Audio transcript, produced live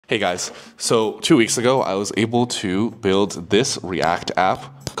Hey guys, so 2 weeks ago I was able to build this React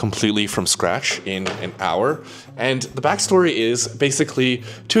app completely from scratch in an hour. And the backstory is basically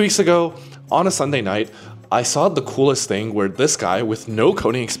 2 weeks ago on a Sunday night, I saw the coolest thing where this guy with no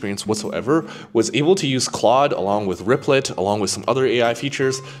coding experience whatsoever was able to use Claude along with Replit, along with some other AI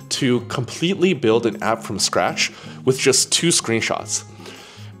features to completely build an app from scratch with just 2 screenshots.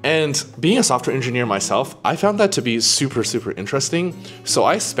 And being a software engineer myself, I found that to be super interesting. So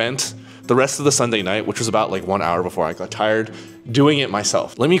I spent the rest of the Sunday night, which was about like 1 hour before I got tired, doing it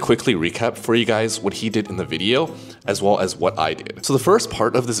myself. Let me quickly recap for you guys what he did in the video, as well as what I did. So the first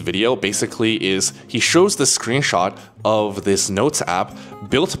part of this video basically is he shows the screenshot of this notes app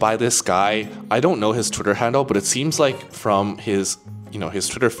built by this guy. I don't know his Twitter handle, but it seems like from his his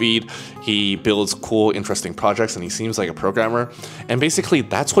Twitter feed, he builds cool, interesting projects, and he seems like a programmer. And basically,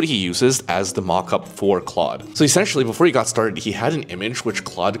 that's what he uses as the mockup for Claude. So essentially, before he got started, he had an image which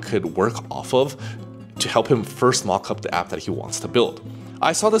Claude could work off of to help him first mock up the app that he wants to build.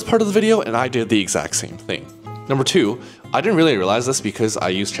 I saw this part of the video, and I did the exact same thing. Number 2, I didn't really realize this because I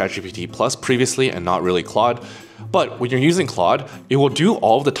used ChatGPT Plus previously and not really Claude. But when you're using Claude, it will do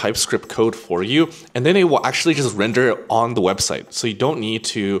all of the TypeScript code for you, and then it will actually just render it on the website. So you don't need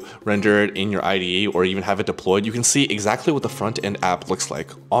to render it in your IDE or even have it deployed. You can see exactly what the front-end app looks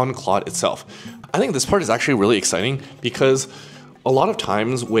like on Claude itself. I think this part is actually really exciting because a lot of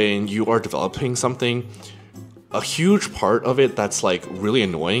times when you are developing something, a huge part of it that's like really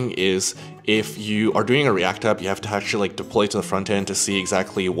annoying is if you are doing a React app, you have to actually like deploy to the front end to see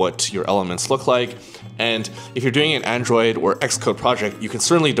exactly what your elements look like. And if you're doing an Android or Xcode project, you can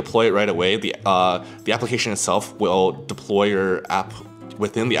certainly deploy it right away. The application itself will deploy your app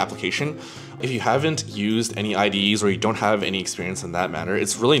within the application. If you haven't used any IDEs or you don't have any experience in that manner,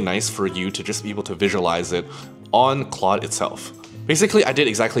 it's really nice for you to just be able to visualize it on Claude itself. Basically, I did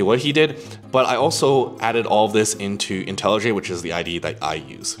exactly what he did, but I also added all of this into IntelliJ, which is the IDE that I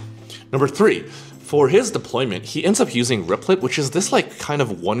use. Number 3, for his deployment, he ends up using Replit, which is this like kind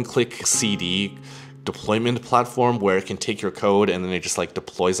of one-click CD deployment platform where it can take your code and then it just like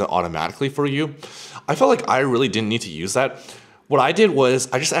deploys it automatically for you. I felt like I really didn't need to use that. What I did was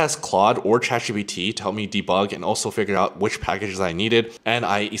I just asked Claude or ChatGPT to help me debug and also figure out which packages I needed. And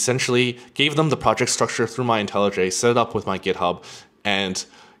I essentially gave them the project structure through my IntelliJ, set it up with my GitHub, and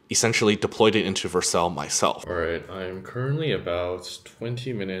essentially deployed it into vercel myself. All right, I'm currently about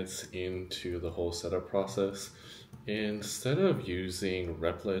 20 minutes into the whole setup process. Instead of using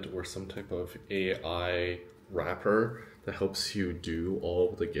Replit or some type of AI wrapper that helps you do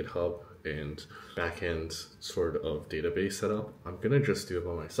all of the GitHub and backend sort of database setup, I'm gonna just do it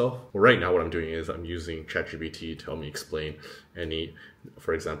by myself. Well, right now what I'm doing is I'm using ChatGPT to help me explain any,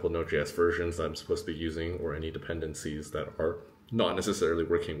 for example, Node.js versions that I'm supposed to be using or any dependencies that are not necessarily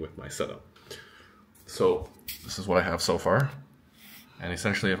working with my setup. So this is what I have so far. And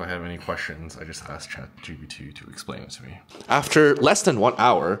essentially, if I have any questions, I just ask ChatGPT to explain it to me. After less than 1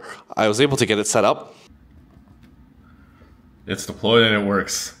 hour, I was able to get it set up. It's deployed and it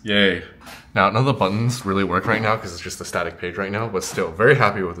works. Yay. Now, none of the buttons really work right now because it's just a static page right now, but still very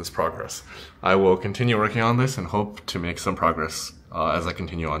happy with this progress. I will continue working on this and hope to make some progress as I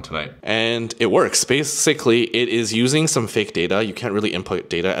continue on tonight. And it works. Basically, it is using some fake data. You can't really input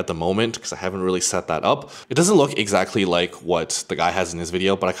data at the moment because I haven't really set that up. It doesn't look exactly like what the guy has in his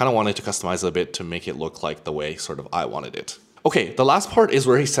video, but I kind of wanted to customize it a bit to make it look like the way sort of I wanted it. Okay, the last part is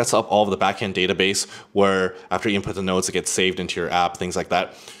where he sets up all of the backend database where after you input the nodes, it gets saved into your app, things like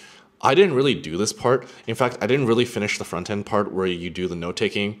that. I didn't really do this part. In fact, I didn't really finish the front end part where you do the note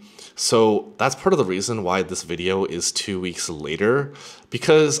taking. So that's part of the reason why this video is 2 weeks later,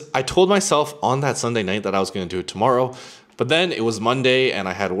 because I told myself on that Sunday night that I was going to do it tomorrow, but then it was Monday and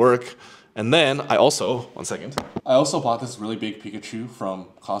I had work. And then I also bought this really big Pikachu from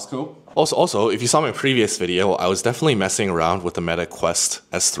Costco. Also, if you saw my previous video, I was definitely messing around with the Meta Quest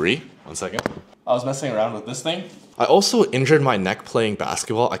S3. I was messing around with this thing. I also injured my neck playing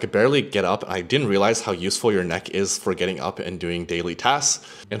basketball. I could barely get up and I didn't realize how useful your neck is for getting up and doing daily tasks.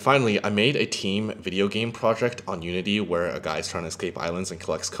 And finally, I made a team video game project on Unity where a guy's trying to escape islands and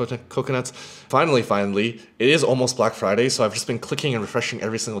collects coconuts. Finally, it is almost Black Friday, so I've just been clicking and refreshing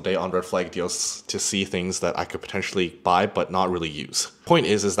every single day on red flag deals to see things that I could potentially buy but not really use. Point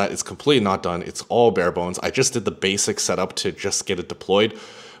is that it's completely not done. It's all bare bones. I just did the basic setup to just get it deployed.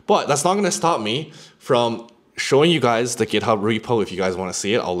 But that's not going to stop me from showing you guys the GitHub repo if you guys want to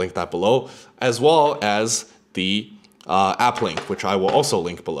see it. I'll link that below, as well as the app link, which I will also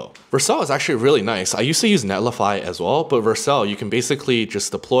link below. Vercel is actually really nice. I used to use Netlify as well, but Vercel, you can basically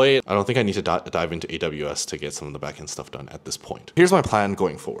just deploy it. I don't think I need to dive into AWS to get some of the backend stuff done at this point. Here's my plan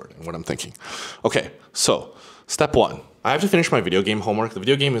going forward and what I'm thinking. Okay, so step one. I have to finish my video game homework. The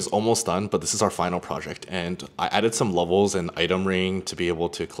video game is almost done, but this is our final project. And I added some levels and item ring to be able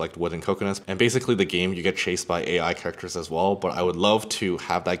to collect wood and coconuts. And basically the game, you get chased by AI characters as well, but I would love to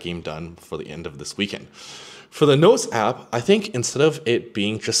have that game done for the end of this weekend. For the Notes app, I think instead of it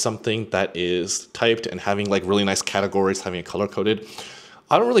being just something that is typed and having like really nice categories, having it color coded,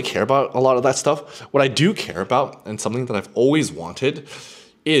 I don't really care about a lot of that stuff. What I do care about, and something that I've always wanted,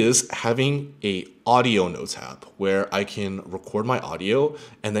 is having a audio notes app where I can record my audio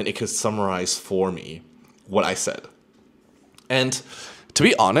and then it could summarize for me what I said. And to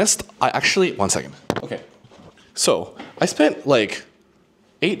be honest, I actually, one second. Okay. So I spent like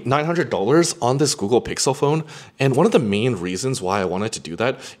 $900 on this Google Pixel phone. And one of the main reasons why I wanted to do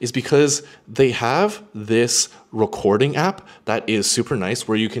that is because they have this recording app that is super nice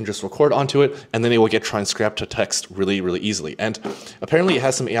where you can just record onto it and then it will get transcribed to text really, really easily. And apparently it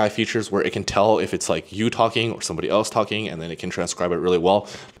has some AI features where it can tell if it's like you talking or somebody else talking, and then it can transcribe it really well,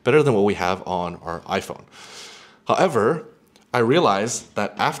 better than what we have on our iPhone. However, I realized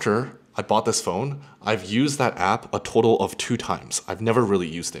that after I bought this phone, I've used that app a total of 2 times. I've never really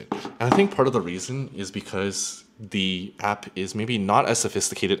used it. And I think part of the reason is because the app is maybe not as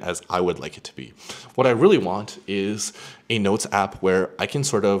sophisticated as I would like it to be. What I really want is a notes app where I can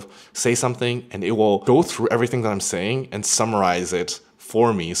sort of say something and it will go through everything that I'm saying and summarize it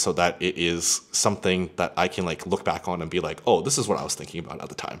for me so that it is something that I can like look back on and be like, oh, this is what I was thinking about at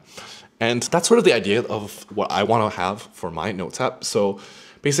the time. And that's sort of the idea of what I want to have for my notes app. So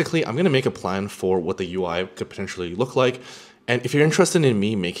basically, I'm going to make a plan for what the UI could potentially look like. And if you're interested in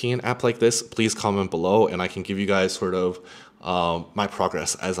me making an app like this, please comment below and I can give you guys sort of my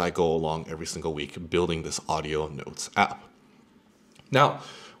progress as I go along every single week building this audio notes app. Now,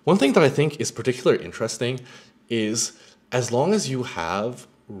 one thing that I think is particularly interesting is as long as you have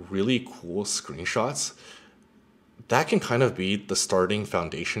really cool screenshots, that can kind of be the starting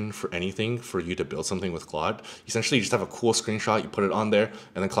foundation for anything for you to build something with Claude. Essentially, you just have a cool screenshot, you put it on there,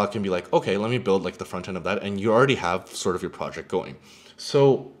 and then Claude can be like, okay, let me build like the front end of that, and you already have sort of your project going.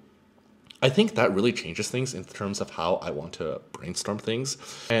 So I think that really changes things in terms of how I want to brainstorm things.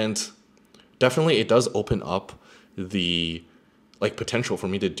 And definitely it does open up the like potential for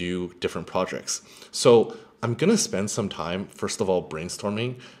me to do different projects. So I'm gonna spend some time, first of all,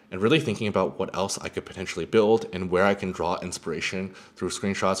 brainstorming and really thinking about what else I could potentially build and where I can draw inspiration through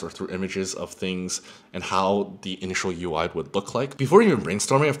screenshots or through images of things and how the initial UI would look like. Before even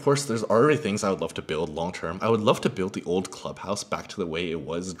brainstorming, of course, there's already things I would love to build long-term. I would love to build the old Clubhouse back to the way it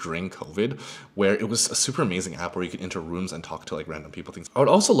was during COVID, where it was a super amazing app where you could enter rooms and talk to like random people, things. I would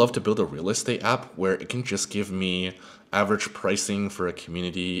also love to build a real estate app where it can just give me average pricing for a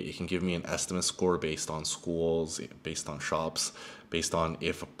community. It can give me an estimate score based on schools, based on shops, based on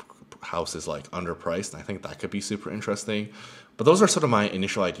if a house is like underpriced. And I think that could be super interesting. But those are sort of my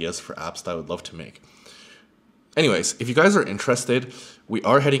initial ideas for apps that I would love to make. Anyways, if you guys are interested, we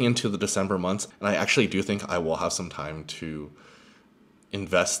are heading into the December months, and I actually do think I will have some time to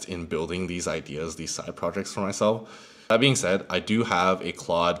invest in building these ideas, these side projects for myself. That being said, I do have a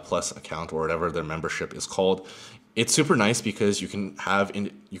Claude Plus account, or whatever their membership is called. It's super nice because you can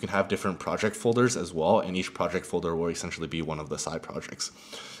have different project folders as well, and each project folder will essentially be one of the side projects.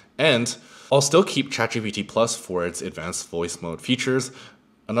 And I'll still keep ChatGPT Plus for its advanced voice mode features.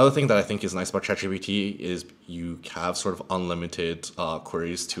 Another thing that I think is nice about ChatGPT is you have sort of unlimited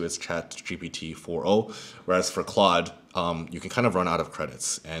queries to its ChatGPT 4.0, whereas for Claude, you can kind of run out of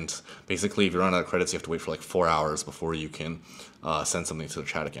credits. And basically, if you run out of credits, you have to wait for like 4 hours before you can send something to the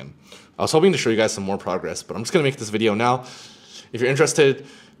chat again. I was hoping to show you guys some more progress, but I'm just gonna make this video now. If you're interested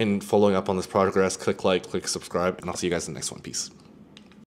in following up on this progress, click like, click subscribe, and I'll see you guys in the next one. Peace.